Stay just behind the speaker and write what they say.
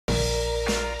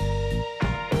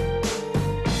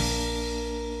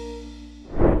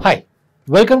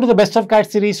Welcome to the Best of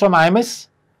CAT series from IMS.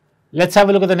 Let's have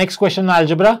a look at the next question on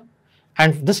algebra.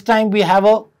 And this time we have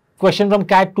a question from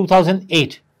CAT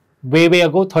 2008, way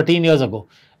ago, 13 years ago.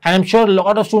 And I'm sure a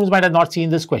lot of students might have not seen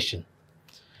this question.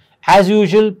 As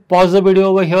usual, pause the video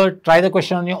over here, try the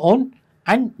question on your own,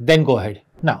 and then go ahead.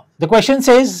 Now, the question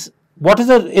says,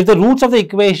 if the roots of the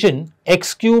equation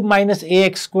x cube minus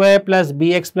ax square plus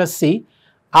bx plus c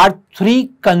are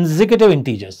three consecutive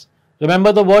integers.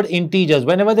 Remember the word integers.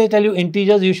 Whenever they tell you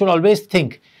integers, you should always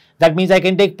think that means I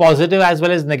can take positive as well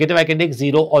as negative. I can take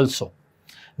 0 also.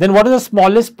 Then what is the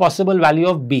smallest possible value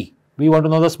of b? We want to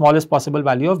know the smallest possible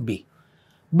value of b.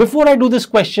 Before I do this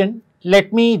question,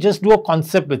 let me just do a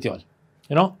concept with you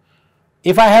all.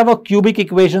 If I have a cubic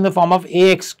equation in the form of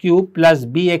ax cube plus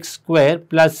bx square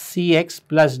plus cx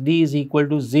plus d is equal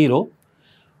to 0,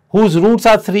 whose roots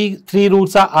are three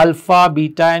roots are alpha,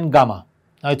 beta and gamma.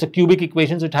 Now, it's a cubic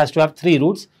equation, so it has to have 3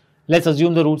 roots. Let's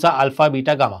assume the roots are alpha,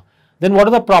 beta, gamma. Then what are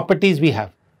the properties we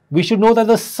have? We should know that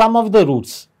the sum of the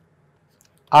roots,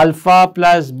 alpha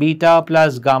plus beta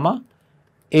plus gamma,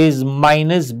 is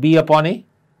minus b upon a.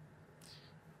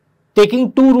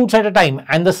 Taking 2 roots at a time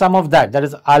and the sum of that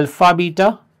is alpha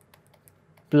beta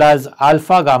plus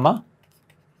alpha gamma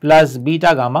plus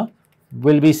beta gamma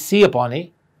will be c upon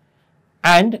a.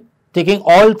 And taking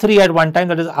all 3 at one time,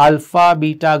 that is alpha,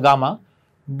 beta, gamma,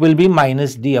 will be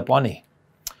minus d upon a.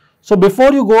 So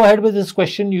before you go ahead with this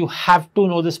question, you have to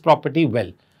know this property well,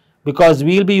 because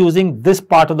we will be using this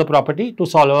part of the property to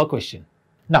solve our question.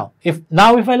 Now if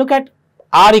I look at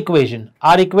our equation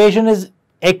is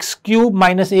x cube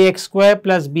minus ax square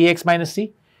plus bx minus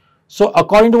c. So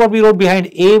according to what we wrote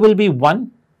behind, a will be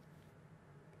 1,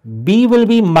 b will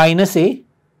be minus a,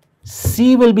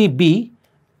 c will be b,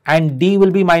 and d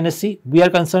will be minus c. We are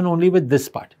concerned only with this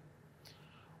part.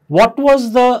 What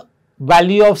was the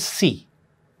value of c?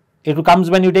 It comes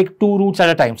when you take 2 roots at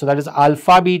a time. So that is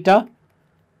alpha beta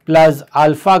plus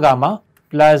alpha gamma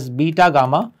plus beta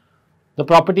gamma. The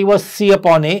property was c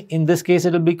upon a. In this case,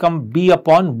 it will become b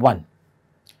upon 1.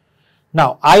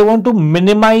 Now, I want to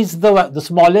minimize the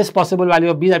smallest possible value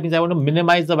of b. That means I want to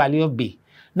minimize the value of b.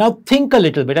 Now, think a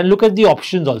little bit and look at the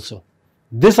options also.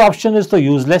 This option is the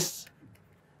useless.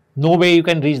 No way you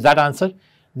can reach that answer.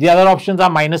 The other options are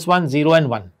minus 1, 0 and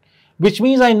 1. Which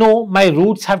means I know my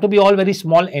roots have to be all very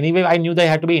small. Anyway, I knew they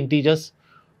had to be integers.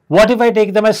 What if I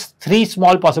take them as 3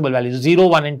 small possible values, 0,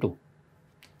 1 and 2?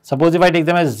 Suppose if I take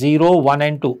them as 0, 1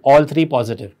 and 2, all 3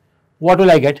 positive. What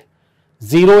will I get?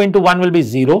 0 into 1 will be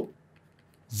 0.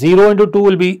 0 into 2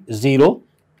 will be 0.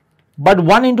 But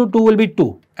 1 into 2 will be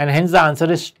 2. And hence the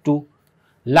answer is 2.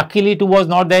 Luckily, 2 was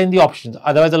not there in the options.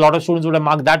 Otherwise, a lot of students would have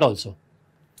marked that also.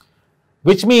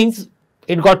 Which means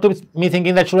it got to me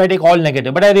thinking that should I take all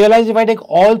negative. But I realized if I take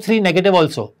all 3 negative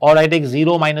also, or I take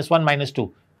 0, minus 1, minus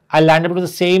 2, I'll land up to the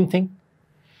same thing.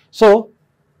 So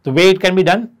the way it can be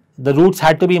done, the roots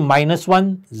had to be minus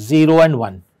 1, 0 and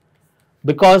 1.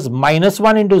 Because minus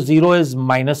 1 into 0 is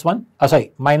minus 1.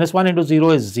 Minus 1 into 0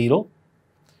 is 0.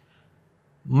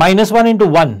 Minus 1 into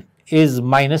 1 is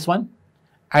minus 1.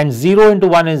 And 0 into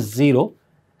 1 is 0.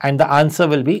 And the answer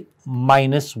will be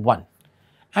minus 1.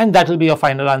 And that will be your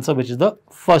final answer, which is the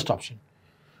first option.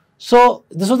 So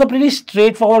this was a pretty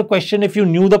straightforward question if you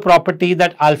knew the property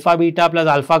that alpha beta plus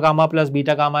alpha gamma plus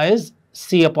beta gamma is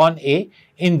c upon a,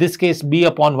 in this case b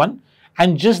upon 1,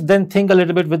 and just then think a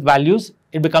little bit with values,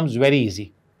 it becomes very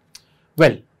easy.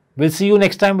 Well, we'll see you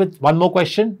next time with one more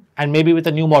question and maybe with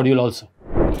a new module also.